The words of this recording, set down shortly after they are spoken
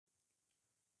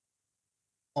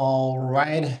All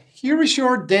right, here is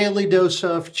your daily dose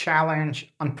of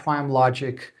challenge on prime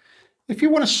logic. If you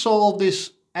want to solve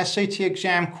this SAT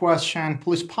exam question,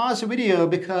 please pause the video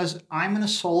because I'm going to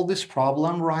solve this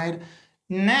problem right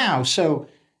now. So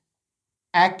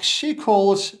x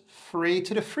equals 3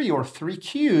 to the 3 or 3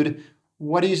 cubed.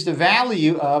 What is the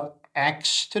value of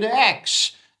x to the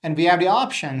x? And we have the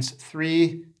options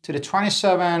 3 to the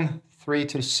 27, 3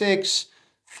 to the 6,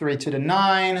 3 to the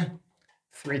 9,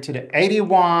 3 to the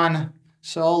 81.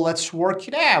 So let's work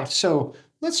it out. So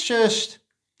let's just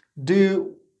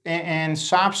do and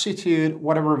substitute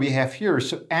whatever we have here.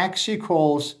 So x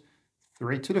equals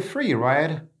 3 to the 3,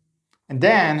 right? And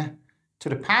then to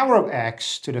the power of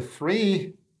x to the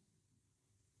 3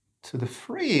 to the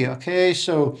 3. Okay,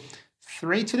 so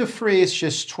 3 to the 3 is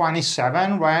just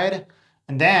 27, right?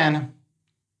 And then,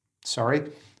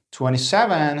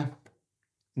 27.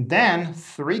 And then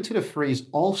 3 to the 3 is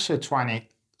also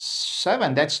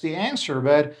 27. That's the answer,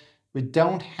 but we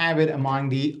don't have it among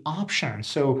the options.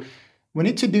 So we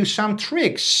need to do some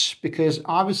tricks because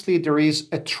obviously there is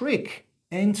a trick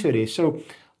into this. So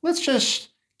let's just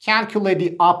calculate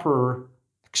the upper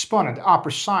exponent, the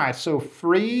upper side. So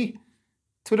 3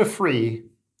 to the 3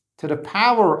 to the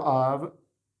power of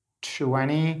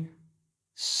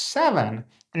 27.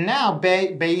 And now,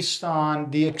 based on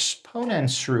the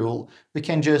exponents rule, we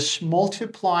can just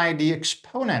multiply the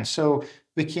exponents. So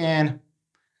we can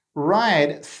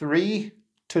write 3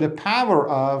 to the power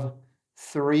of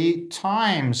 3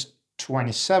 times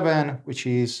 27, which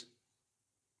is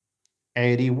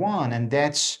 81. And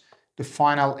that's the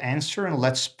final answer. And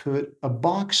let's put a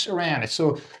box around it.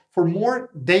 So for more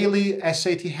daily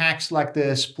SAT hacks like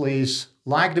this, please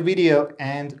like the video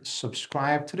and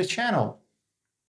subscribe to the channel.